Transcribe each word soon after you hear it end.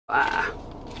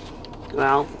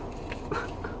Well,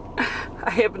 I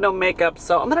have no makeup,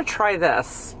 so I'm going to try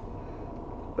this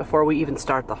before we even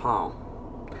start the haul.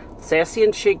 Sassy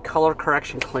and Chic Color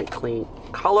Correction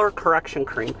Color Correction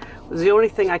Cream. It was the only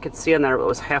thing I could see in there that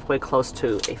was halfway close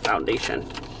to a foundation.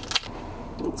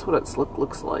 That's what it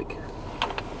looks like.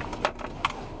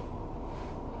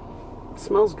 It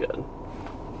smells good.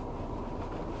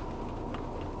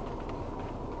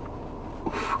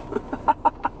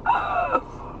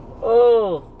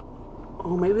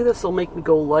 Oh, maybe this will make me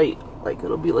go light. Like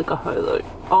it'll be like a highlight,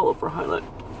 all over highlight.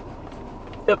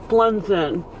 It blends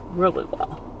in really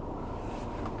well.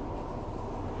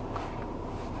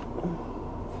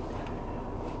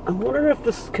 I'm wondering if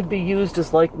this could be used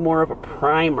as like more of a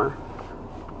primer.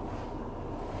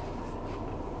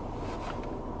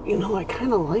 You know, I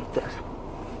kind of like this.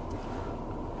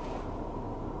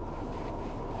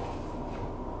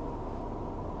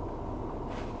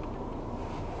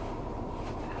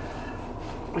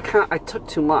 I took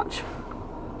too much.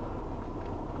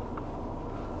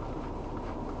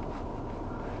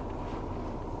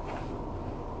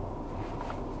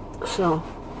 So,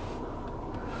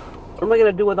 what am I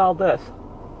going to do with all this?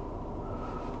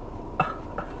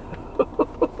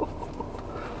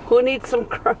 Who needs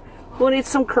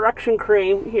some correction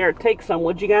cream? Here, take some,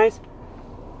 would you guys?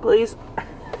 Please.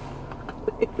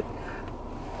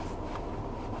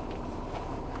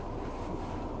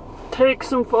 Take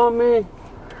some for me.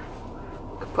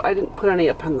 I didn't put any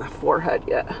up on the forehead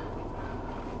yet.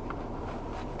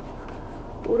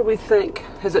 What do we think?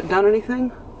 Has it done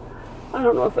anything? I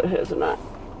don't know if it has or not.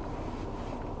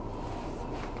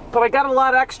 But I got a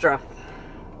lot extra.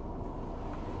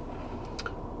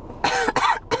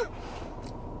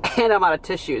 And I'm out of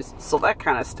tissues, so that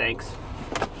kind of stinks.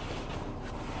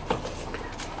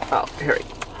 Oh, here we go.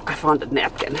 I found a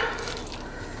napkin.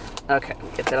 Okay,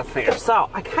 get that off here. So,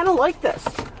 I kind of like this.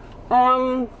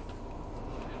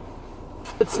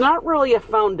 It's not really a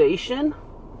foundation,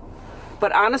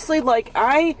 but honestly, like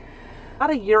about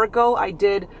a year ago, I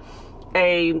did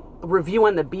a review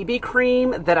on the BB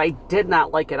cream that I did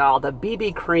not like at all. The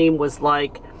BB cream was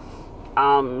like,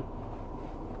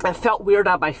 it felt weird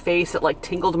on my face. It like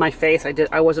tingled my face.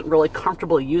 I wasn't really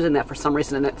comfortable using that for some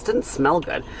reason, and it didn't smell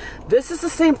good. This is the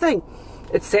same thing.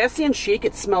 It's sassy and chic.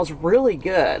 It smells really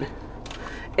good.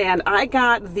 And I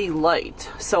got the light.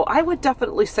 So I would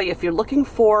definitely say if you're looking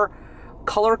for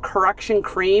color correction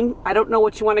cream, I don't know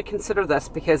what you want to consider this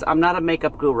because I'm not a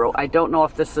makeup guru. I don't know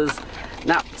if this is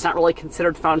it's not really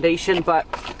considered foundation, but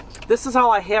this is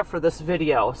all I have for this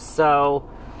video. So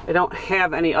I don't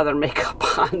have any other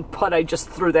makeup on, but I just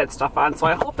threw that stuff on. So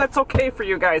I hope that's okay for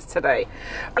you guys today.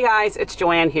 Hey guys, it's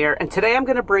Joanne here, and today I'm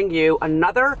going to bring you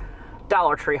another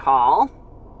Dollar Tree haul.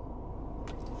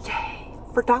 Yay,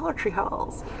 for Dollar Tree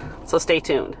hauls. So stay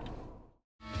tuned.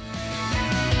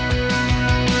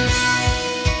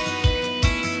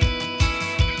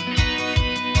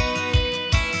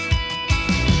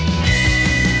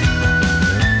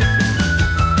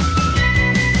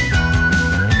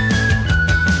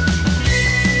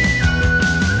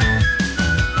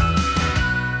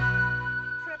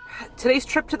 Today's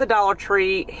trip to the Dollar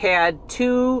Tree had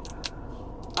two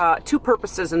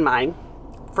purposes in mind.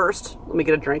 First, let me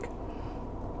get a drink.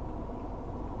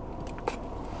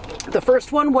 The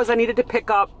first one was I needed to pick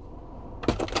up,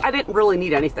 I didn't really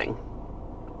need anything.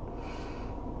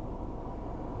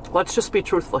 Let's just be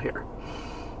truthful here.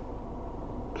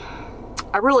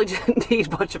 I really didn't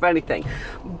need much of anything.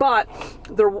 But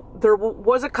there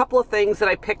was a couple of things that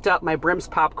I picked up, my Brim's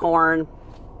popcorn,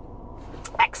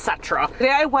 etc.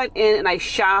 Today I went in and I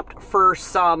shopped for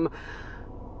some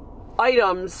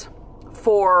items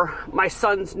for my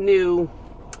son's new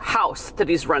house that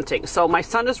he's renting. So my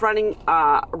son is renting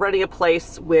a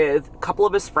place with a couple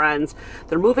of his friends.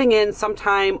 They're moving in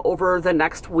sometime over the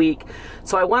next week.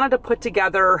 So I wanted to put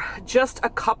together just a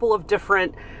couple of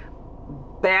different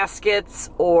baskets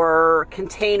or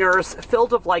containers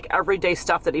filled with like everyday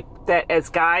stuff that as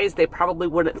guys they probably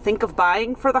wouldn't think of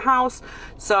buying for the house.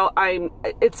 So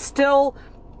it's still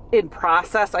in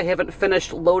process. I haven't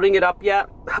finished loading it up yet,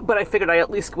 but I figured I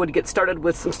at least would get started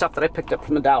with some stuff that I picked up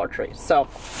from the Dollar Tree. So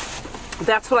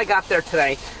that's what I got there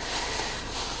today.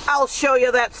 I'll show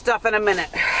you that stuff in a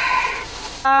minute.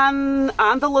 On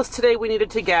the list today we needed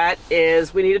to get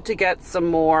some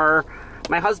more.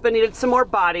 My husband needed some more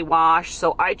body wash,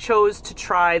 so I chose to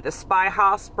try the Spy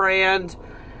House brand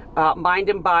Mind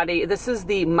and Body. This is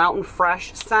the Mountain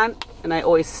Fresh scent, and I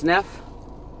always sniff,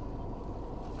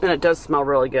 and it does smell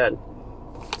really good.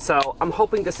 So I'm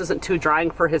hoping this isn't too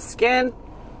drying for his skin.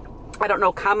 I don't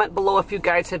know, comment below if you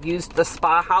guys have used the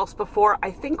Spa House before.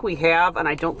 I think we have, and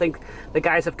I don't think the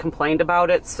guys have complained about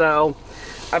it, so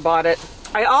I bought it.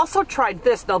 I also tried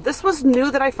this. Now, this was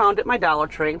new that I found at my Dollar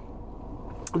Tree.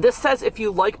 This says if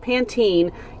you like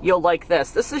Pantene, you'll like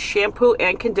this. This is shampoo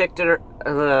and conditioner.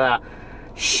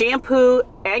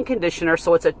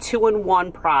 So it's a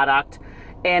 2-in-1 product,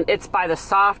 and it's by the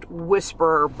Soft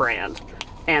Whisperer brand.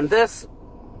 And this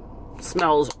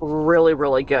smells really,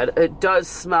 really good. It does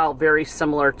smell very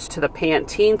similar to the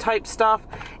Pantene type stuff.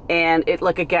 And it,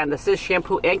 like, again, this is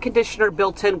shampoo and conditioner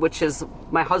built in, which is,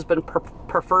 my husband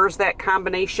prefers that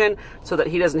combination so that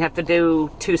he doesn't have to do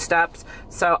 2 steps.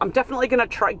 So I'm definitely gonna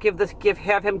try,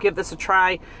 have him give this a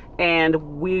try, and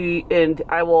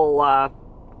I will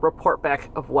report back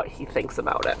of what he thinks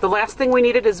about it. The last thing we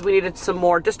needed some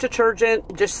more dish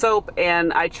detergent, dish soap,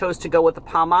 and I chose to go with the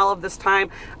Palmolive this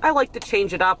time. I like to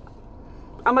change it up.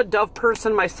 I'm a Dove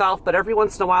person myself, but every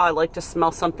once in a while I like to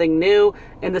smell something new,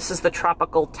 and this is the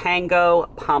Tropical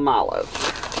Tango Palmolive.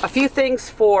 A few things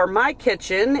for my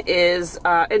kitchen is,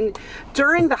 and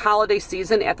during the holiday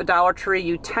season at the Dollar Tree,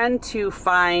 you tend to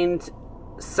find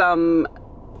some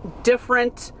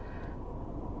different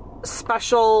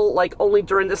special, like only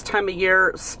during this time of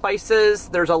year, spices.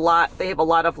 There's a lot, they have a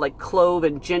lot of like clove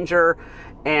and ginger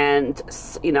and,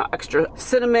 you know, extra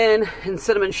cinnamon and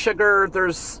cinnamon sugar.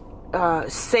 There's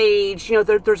sage, you know,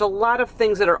 there's a lot of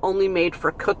things that are only made for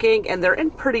cooking, and they're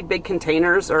in pretty big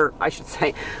containers, or I should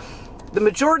say, the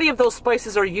majority of those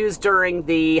spices are used during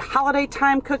the holiday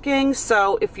time cooking.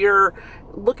 So if you're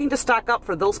looking to stock up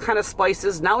for those kind of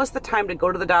spices, now is the time to go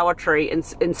to the Dollar Tree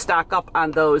and stock up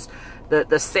on those,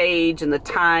 the sage and the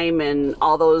thyme and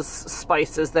all those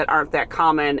spices that aren't that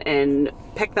common, and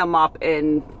pick them up.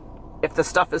 And if the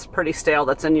stuff is pretty stale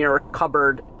that's in your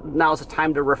cupboard, now's the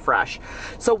time to refresh.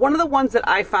 So one of the ones that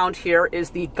I found here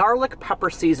is the garlic pepper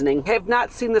seasoning. I have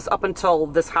not seen this up until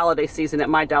this holiday season at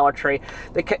my Dollar Tree.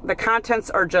 The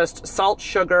contents are just salt,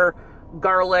 sugar,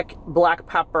 garlic, black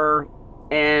pepper,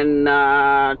 and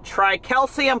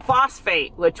tricalcium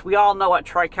phosphate, which we all know what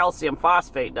tricalcium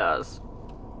phosphate does.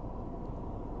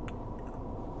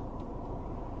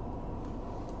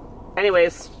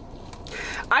 Anyways,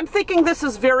 I'm thinking this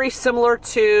is very similar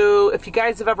to, if you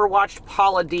guys have ever watched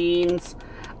Paula Deen's,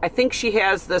 I think she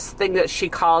has this thing that she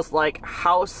calls like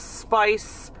house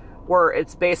spice, where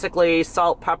it's basically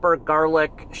salt, pepper,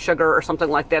 garlic, sugar, or something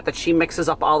like that, that she mixes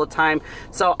up all the time.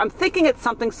 So I'm thinking it's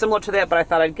something similar to that, but I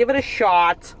thought I'd give it a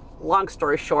shot. Long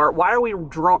story short,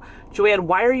 Joanne,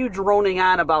 why are you droning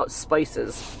on about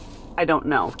spices? I don't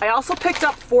know. I also picked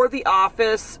up for the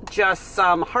office just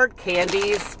some hard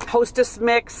candies, Hostess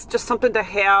mix, just something to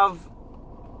have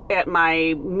at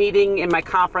my meeting in my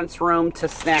conference room to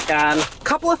snack on. A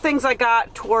couple of things I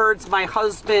got towards my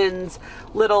husband's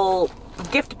little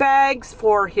gift bags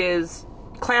for his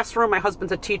classroom. My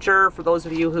husband's a teacher, for those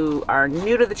of you who are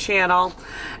new to the channel,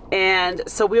 and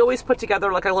so we always put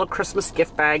together like a little Christmas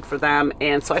gift bag for them.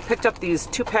 And so I picked up these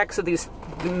 2 packs of these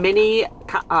mini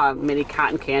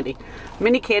cotton candy,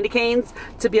 mini candy canes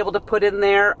to be able to put in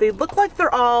there. They look like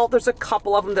there's a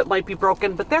couple of them that might be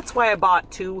broken, but that's why I bought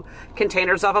 2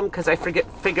 containers of them, because I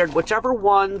figured whichever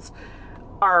ones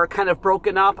are kind of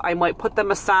broken up, I might put them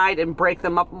aside and break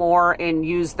them up more and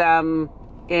use them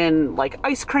in like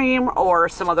ice cream or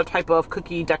some other type of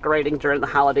cookie decorating during the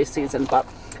holiday season. But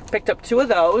picked up 2 of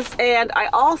those, and I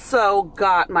also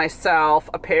got myself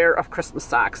a pair of Christmas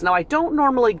socks. Now, I don't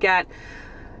normally get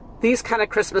these kind of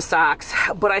Christmas socks,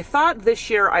 but I thought this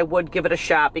year I would give it a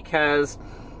shot, because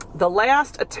the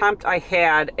last attempt I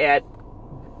had at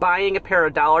buying a pair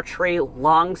of Dollar Tree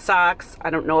long socks, I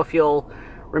don't know if you'll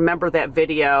remember that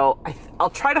video. I'll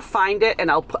try to find it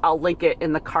and I'll link it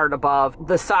in the card above.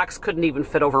 The socks couldn't even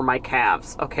fit over my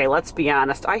calves. Okay, let's be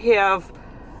honest.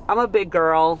 I'm a big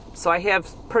girl, so I have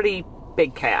pretty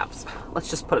big calves. Let's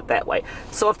just put it that way.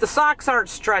 So if the socks aren't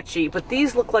stretchy, but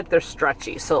these look like they're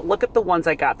stretchy. So look at the ones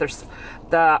I got. There's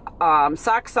the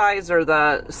sock size, or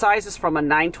the size is from a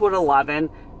 9 to an 11.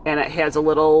 And it has a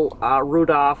little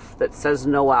Rudolph that says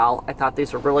Noel. I thought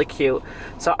these were really cute.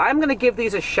 So I'm going to give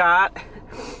these a shot,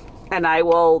 and I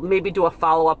will maybe do a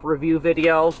follow-up review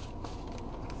video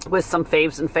with some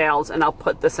faves and fails, and I'll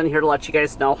put this in here to let you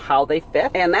guys know how they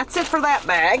fit. And that's it for that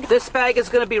bag. This bag is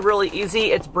going to be really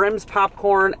easy. It's Brims,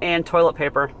 popcorn, and toilet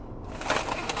paper.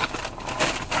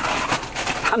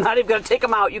 I'm not even going to take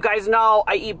them out. You guys know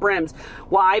I eat Brims.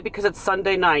 Why? Because it's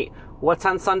Sunday night. What's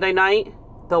on Sunday night?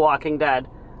 The Walking Dead.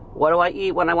 What do I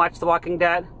eat when I watch The Walking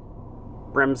Dead?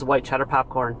 Brims white cheddar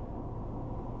popcorn.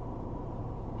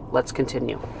 Let's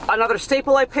continue. Another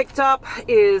staple I picked up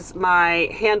is my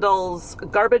Handles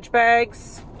garbage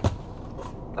bags.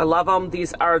 I love them.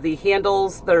 These are the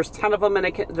handles. There's 10 of them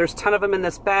in there's 10 of them in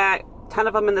this bag, 10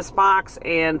 of them in this box,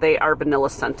 and they are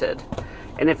vanilla scented.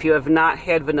 And if you have not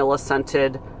had vanilla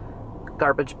scented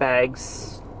garbage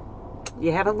bags,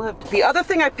 you haven't lived. The other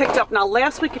thing I picked up, now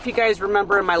last week, if you guys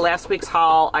remember in my last week's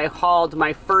haul, I hauled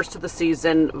my first of the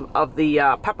season of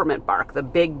the peppermint bark, the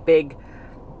big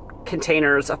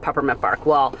containers of peppermint bark.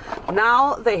 Well,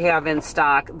 now they have in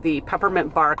stock the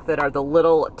peppermint bark that are the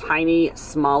little tiny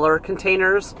smaller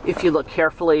containers. If you look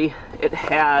carefully, it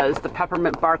has the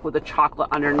peppermint bark with the chocolate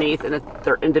underneath, and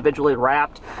they're individually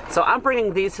wrapped. So I'm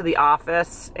bringing these to the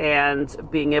office and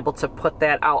being able to put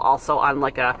that out also on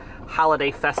like a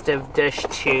holiday festive dish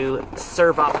to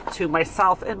serve up to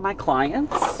myself and my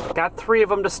clients. Got 3 of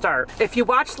them to start. If you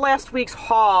watched last week's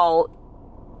haul,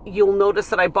 you'll notice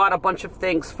that I bought a bunch of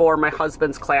things for my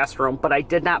husband's classroom, but I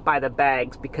did not buy the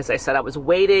bags because I said I was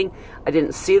waiting. I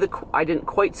didn't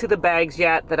quite see the bags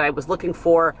yet that I was looking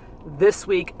for. This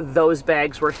week, those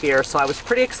bags were here, so I was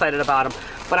pretty excited about them.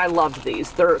 But I loved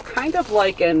these. They're kind of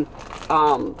like they're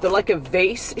like a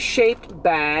vase-shaped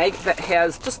bag that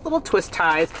has just little twist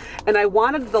ties, and I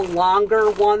wanted the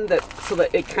longer one so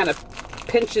that it kind of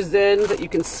pinches in, that you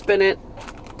can spin it.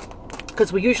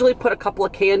 Because we usually put a couple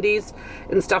of candies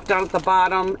and stuff down at the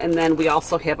bottom, and then we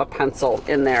also have a pencil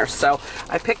in there. So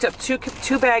I picked up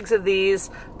two bags of these.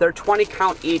 They're 20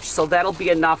 count each, so that'll be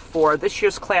enough for this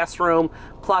year's classroom.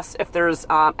 Plus, if there's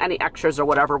any extras or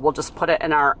whatever, we'll just put it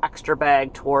in our extra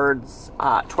bag towards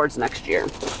next year.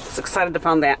 So excited to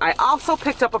find that. I also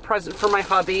picked up a present for my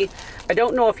hubby. I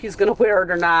don't know if he's going to wear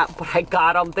it or not, but I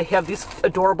got him. They have these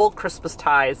adorable Christmas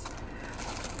ties.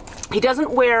 He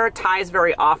doesn't wear ties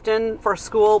very often for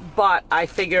school, but I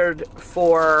figured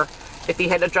for if he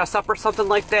had to dress up or something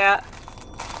like that.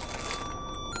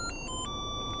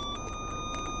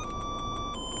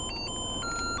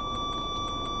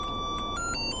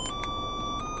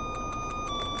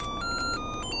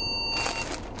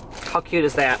 How cute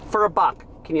is that? For $1.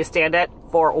 Can you stand it?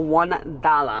 For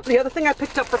 $1. The other thing I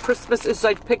picked up for Christmas is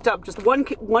I picked up just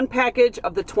one package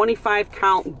of the 25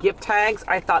 count gift tags.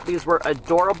 I thought these were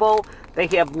adorable. They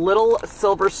have little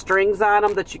silver strings on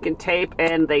them that you can tape,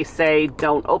 and they say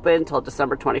don't open till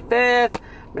December 25th.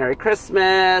 Merry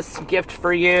Christmas, gift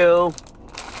for you.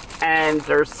 And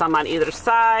there's some on either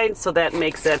side, so that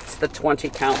makes it the 20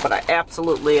 count. But I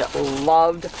absolutely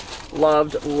loved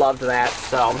that.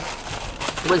 So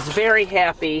was very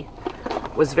happy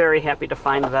to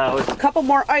find those. A couple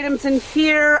more items in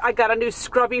here. I got a new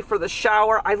scrubby for the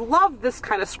shower. I love this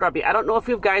kind of scrubby. I don't know if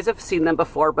you guys have seen them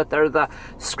before, but they're the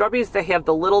scrubbies that have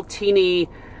the little teeny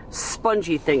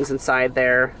spongy things inside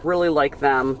there. Really like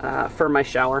them for my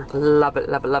shower. Love it.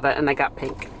 And I got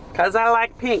pink, because I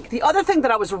like pink. The other thing that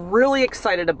I was really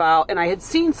excited about, and I had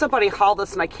seen somebody haul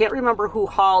this, and I can't remember who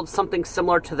hauled something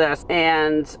similar to this,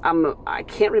 and I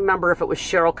can't remember if it was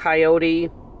Cheryl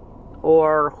Coyote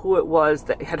or who it was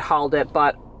that had hauled it,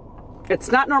 but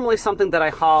it's not normally something that I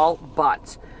haul,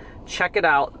 but check it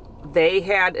out. They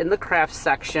had in the craft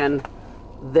section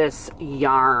this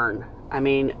yarn. I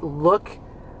mean, look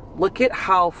at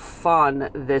how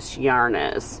fun this yarn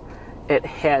is. It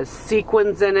has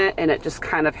sequins in it, and it just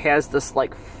kind of has this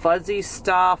like fuzzy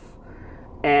stuff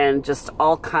and just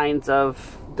all kinds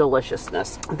of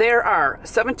deliciousness. There are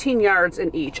 17 yards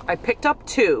in each. I picked up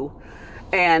 2.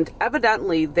 And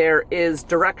evidently there is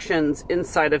directions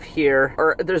inside of here,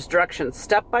 or there's directions,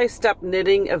 step-by-step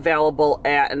knitting available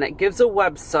at, and it gives a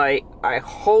website. I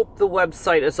hope the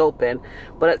website is open,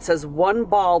 but it says 1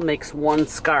 ball makes 1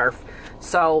 scarf.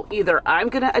 So either I'm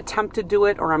gonna attempt to do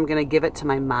it, or I'm gonna give it to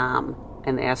my mom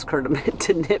and ask her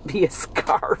to knit me a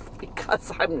scarf,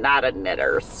 because I'm not a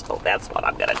knitter. So that's what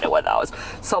I'm gonna do with those.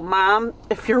 So Mom,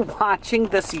 if you're watching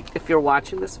this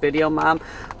video, Mom,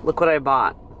 look what I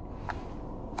bought.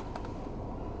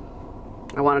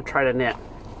 I want to try to knit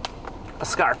a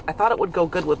scarf. I thought it would go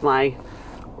good with my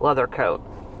leather coat.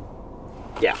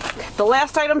 Yeah. The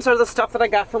last items are the stuff that I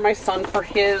got for my son for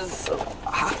his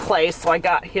place. So I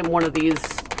got him one of these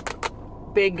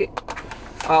big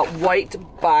white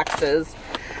boxes.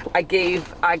 I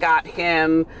got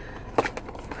him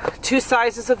 2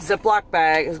 sizes of Ziploc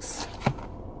bags.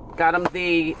 Got him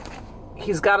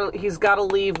he's got to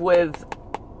leave with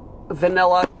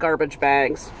vanilla garbage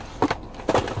bags.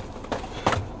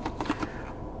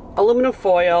 Aluminum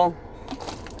foil.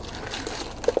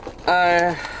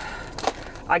 I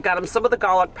got him some of the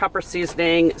garlic pepper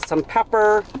seasoning, some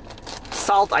pepper,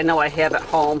 salt. I know I have at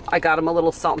home. I got him a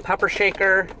little salt and pepper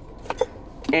shaker,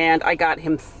 and I got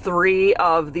him 3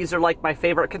 of these. Are like my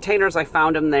favorite containers. I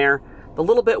found them there. The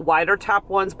little bit wider top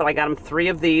ones, but I got him 3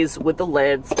 of these with the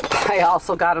lids. I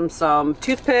also got him some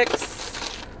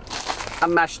toothpicks, a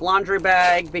mesh laundry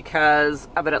bag because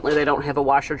evidently they don't have a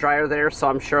washer dryer there, so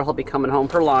I'm sure he'll be coming home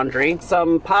for laundry.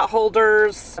 Some pot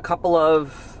holders, a couple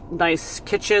of nice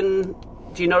kitchen.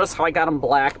 Do you notice how I got them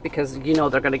black? Because you know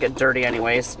they're gonna get dirty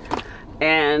anyways.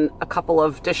 And a couple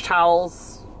of dish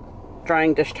towels,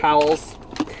 drying dish towels.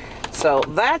 So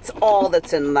that's all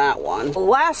that's in that one. The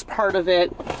last part of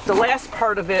it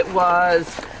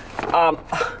was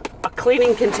a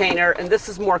cleaning container, and this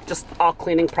is more just all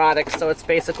cleaning products. So it's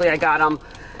basically, I got them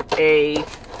a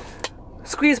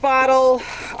squeeze bottle,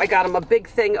 I got them a big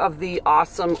thing of the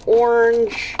awesome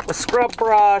orange, a scrub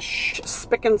brush,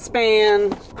 spick and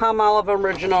span, Palmolive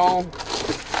original,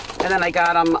 and then I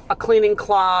got them a cleaning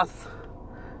cloth,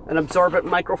 an absorbent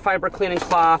microfiber cleaning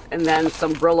cloth, and then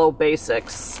some Brillo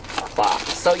Basics cloth.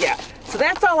 So yeah, so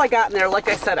that's all I got in there. Like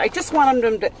I said, I just wanted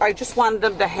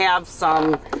them to have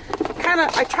some kind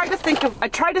of, I tried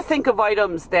to think of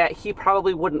items that he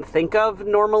probably wouldn't think of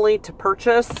normally to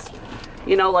purchase.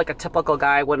 You know, like a typical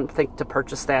guy wouldn't think to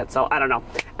purchase that, so I don't know.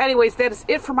 Anyways, that is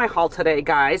it for my haul today,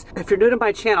 guys. If you're new to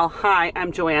my channel, hi,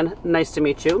 I'm Joanne. Nice to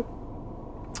meet you.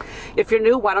 If you're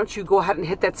new, why don't you go ahead and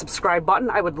hit that subscribe button?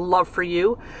 I would love for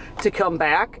you to come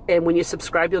back, and when you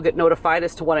subscribe, you'll get notified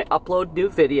as to when I upload new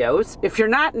videos. If you're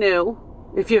not new,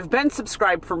 if you've been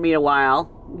subscribed for me a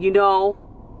while, you know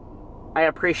I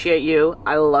appreciate you.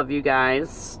 I love you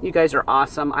guys. You guys are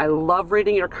awesome. I love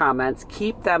reading your comments.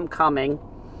 Keep them coming.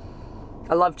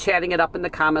 I love chatting it up in the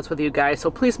comments with you guys,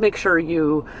 so please make sure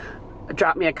you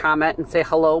drop me a comment and say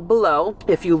hello below.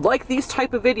 If you like these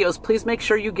type of videos, please make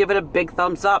sure you give it a big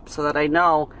thumbs up so that I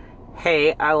know,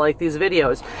 hey, I like these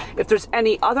videos. If there's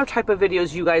any other type of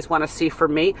videos you guys want to see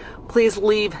from me, please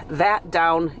leave that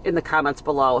down in the comments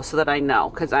below so that I know,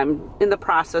 because I'm in the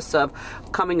process of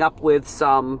coming up with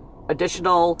some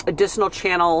additional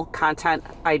channel content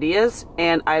ideas,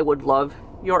 and I would love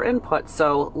your input,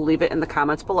 so leave it in the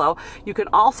comments below. You can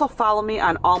also follow me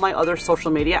on all my other social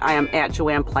media. I am at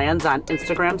JoannePlans on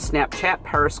Instagram, Snapchat,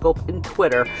 Periscope, and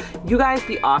Twitter. You guys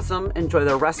be awesome. Enjoy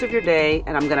the rest of your day,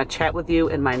 and I'm gonna chat with you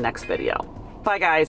in my next video. Bye, guys.